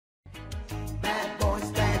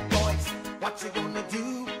What you gonna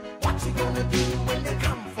do? What you gonna do when they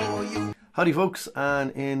come for you? Howdy folks,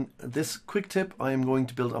 and in this quick tip I am going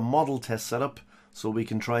to build a model test setup so we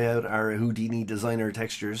can try out our Houdini Designer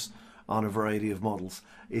textures on a variety of models.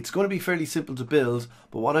 It's going to be fairly simple to build,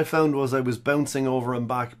 but what I found was I was bouncing over and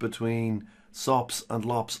back between SOPs and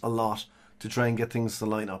LOPs a lot to try and get things to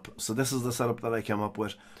line up. So this is the setup that I came up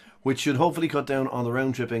with, which should hopefully cut down on the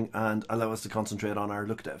round tripping and allow us to concentrate on our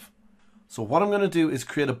look dev. So what I'm going to do is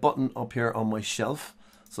create a button up here on my shelf.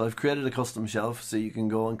 So I've created a custom shelf, so you can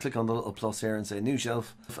go and click on the little plus here and say new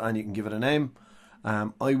shelf, and you can give it a name.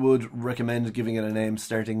 I would recommend giving it a name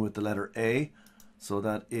starting with the letter A, so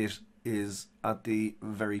that it is at the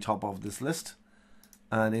very top of this list.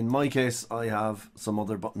 And in my case, I have some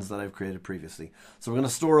other buttons that I've created previously. So we're going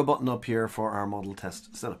to store a button up here for our model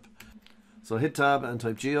test setup. So hit tab and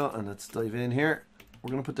type geo, and let's dive in here.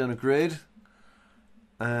 We're going to put down a grid,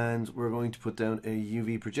 and we're going to put down a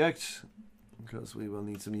UV project, because we will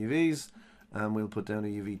need some UVs, and we'll put down a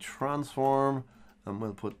UV transform, and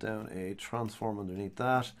we'll put down a transform underneath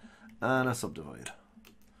that, and a subdivide.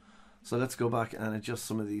 So let's go back and adjust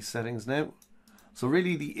some of these settings now. So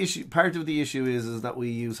really part of the issue is that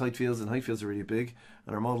we use height fields, and height fields are really big,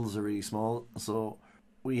 and our models are really small, so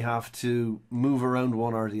we have to move around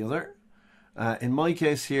one or the other. In my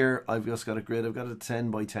case here, I've just got a grid. I've got a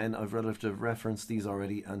 10 by 10. I've referenced these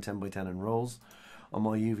already, and 10 by 10 in rows. On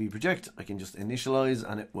my UV project, I can just initialize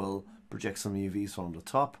and it will project some UVs from the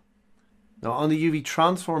top. Now on the UV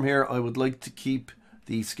transform here, I would like to keep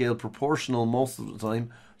the scale proportional most of the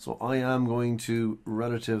time. So I am going to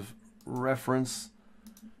relative reference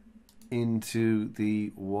into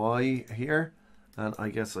the Y here. And I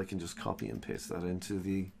guess I can just copy and paste that into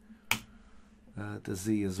the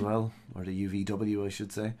Z as well, or the UVW I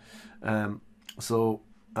should say. And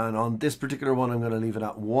on this particular one, I'm going to leave it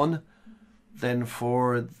at 1. Then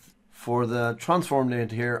for the transform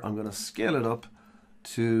node here, I'm going to scale it up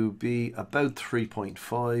to be about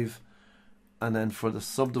 3.5, and then for the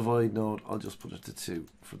subdivide node, I'll just put it to 2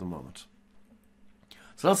 for the moment.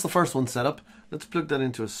 So that's the first one set up. Let's plug that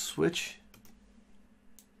into a switch.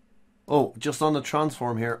 Oh, just on the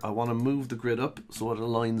transform here, I want to move the grid up so it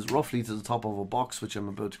aligns roughly to the top of a box, which I'm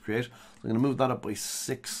about to create. So I'm going to move that up by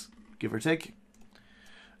 6, give or take.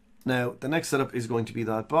 Now, the next setup is going to be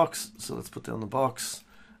that box. So let's put down the box,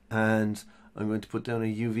 and I'm going to put down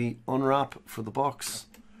a UV unwrap for the box.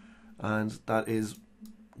 And that is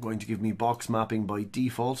going to give me box mapping by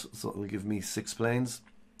default. So it'll give me 6 planes.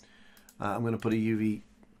 I'm going to put a UV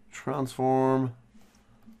transform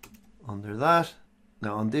under that.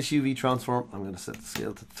 Now on this UV transform, I'm going to set the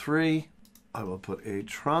scale to 3. I will put a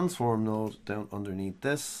transform node down underneath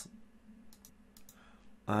this.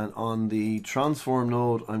 And on the transform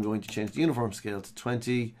node, I'm going to change the uniform scale to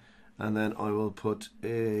 20. And then I will put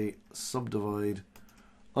a subdivide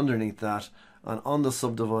underneath that. And on the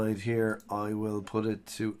subdivide here, I will put it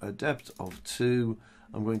to a depth of 2.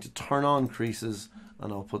 I'm going to turn on creases,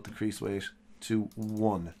 and I'll put the crease weight to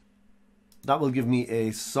 1. That will give me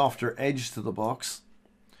a softer edge to the box.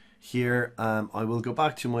 Here, I will go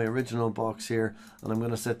back to my original box here, and I'm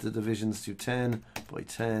going to set the divisions to 10 by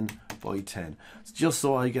 10 by 10. It's just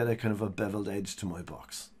so I get a kind of a beveled edge to my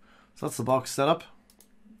box. So that's the box setup.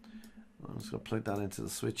 I'm just going to plug that into the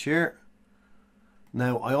switch here.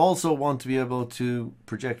 Now, I also want to be able to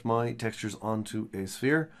project my textures onto a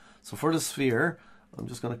sphere. So for the sphere, I'm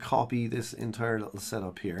just going to copy this entire little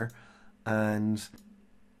setup here, and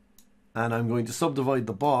I'm going to subdivide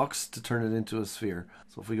the box to turn it into a sphere.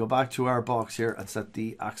 So if we go back to our box here and set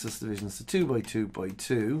the axis divisions to 2 by 2 by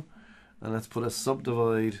 2, and let's put a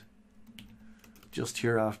subdivide just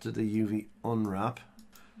here after the UV unwrap.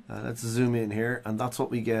 Let's zoom in here, and that's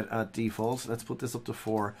what we get at default. Let's put this up to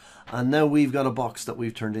 4, and now we've got a box that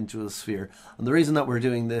we've turned into a sphere. And the reason that we're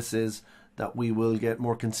doing this is that we will get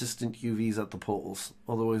more consistent UVs at the poles.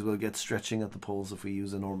 Otherwise we'll get stretching at the poles if we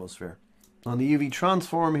use a normal sphere. On the UV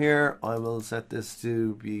transform here, I will set this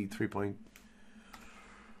to be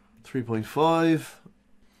 3.5.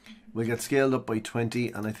 We'll get scaled up by 20,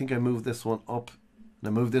 and I think I moved this one up. And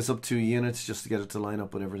I moved this up 2 units just to get it to line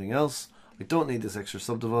up with everything else. I don't need this extra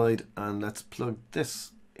subdivide, and let's plug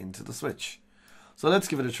this into the switch. So let's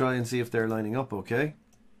give it a try and see if they're lining up okay.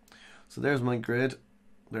 So there's my grid,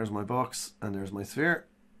 there's my box, and there's my sphere.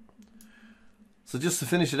 So just to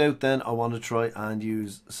finish it out then, I want to try and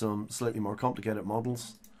use some slightly more complicated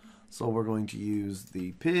models. So we're going to use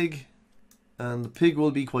the pig, and the pig will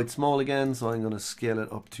be quite small again, so I'm going to scale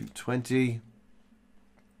it up to 20.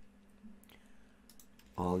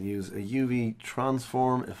 I'll use a UV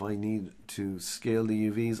transform if I need to scale the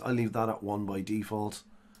UVs. I leave that at 1 by default.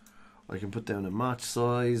 I can put down a match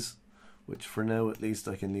size, which for now at least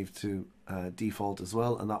I can leave to default as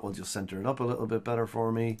well, and that will just center it up a little bit better for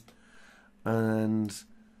me. And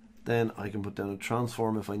then I can put down a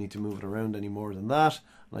transform if I need to move it around any more than that.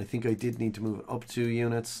 And I think I did need to move it up 2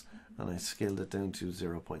 units, and I scaled it down to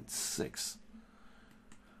 0.6.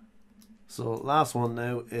 So last one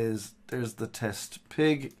now is, there's the test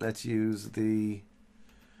pig. Let's use the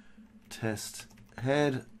test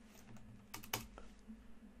head.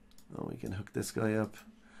 Oh, we can hook this guy up.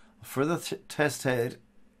 For the test head,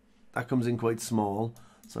 that comes in quite small.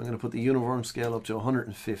 So I'm going to put the uniform scale up to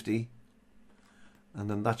 150. And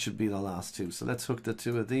then that should be the last two. So let's hook the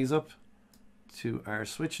 2 of these up to our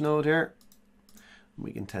switch node here.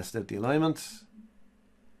 We can test out the alignment.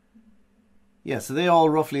 Yeah, so they all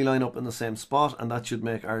roughly line up in the same spot, and that should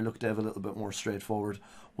make our look dev a little bit more straightforward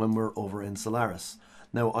when we're over in Solaris.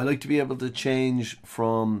 Now, I like to be able to change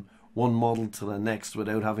from one model to the next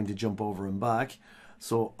without having to jump over and back.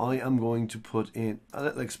 So I am going to put in a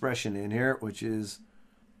little expression in here, which is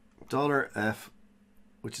 $F,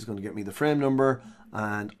 which is going to get me the frame number,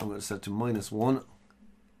 and I'm going to set it to -1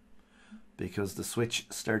 because the switch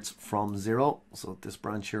starts from 0. So this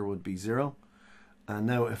branch here would be 0. And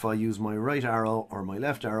now if I use my right arrow or my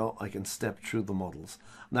left arrow, I can step through the models.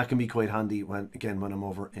 And that can be quite handy when I'm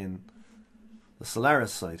over in the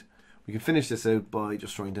Solaris side. We can finish this out by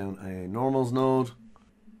just throwing down a normals node,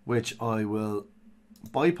 which I will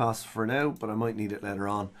bypass for now, but I might need it later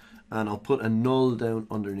on. And I'll put a null down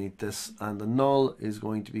underneath this, and the null is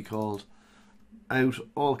going to be called out,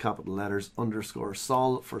 all capital letters,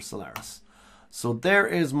 _sol for Solaris. So there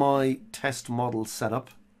is my test model setup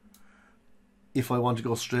if I want to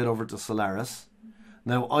go straight over to Solaris.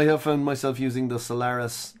 Now, I have found myself using the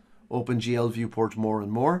Solaris OpenGL viewport more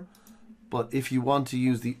and more, but if you want to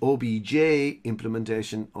use the OBJ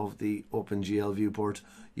implementation of the OpenGL viewport,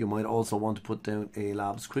 you might also want to put down a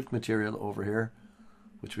Labs Quick material over here,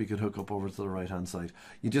 which we could hook up over to the right hand side.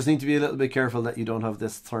 You just need to be a little bit careful that you don't have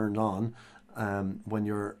this turned on when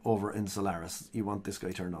you're over in Solaris. You want this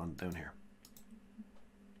guy turned on down here.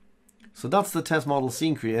 So that's the test model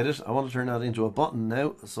scene created. I want to turn that into a button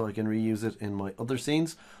now so I can reuse it in my other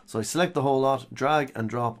scenes. So I select the whole lot, drag and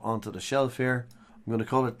drop onto the shelf here. I'm going to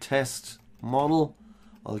call it test model.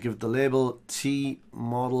 I'll give it the label T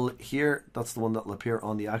model here. That's the one that will appear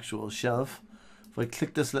on the actual shelf. If I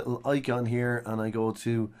click this little icon here and I go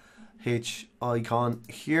to H icon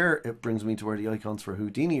here, it brings me to where the icons for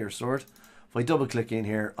Houdini are stored. If I double click in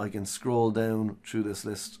here, I can scroll down through this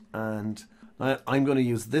list, and I'm going to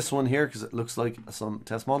use this one here because it looks like some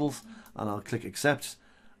test models, and I'll click accept,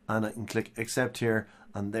 and I can click accept here,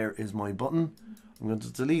 and there is my button. I'm going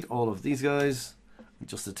to delete all of these guys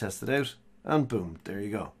just to test it out, and boom, there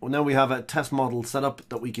you go. Well, now we have a test model set up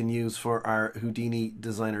that we can use for our Houdini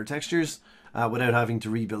Designer textures without having to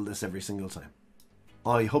rebuild this every single time.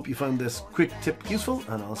 I hope you found this quick tip useful,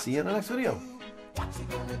 and I'll see you in the next video. What you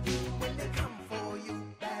gonna do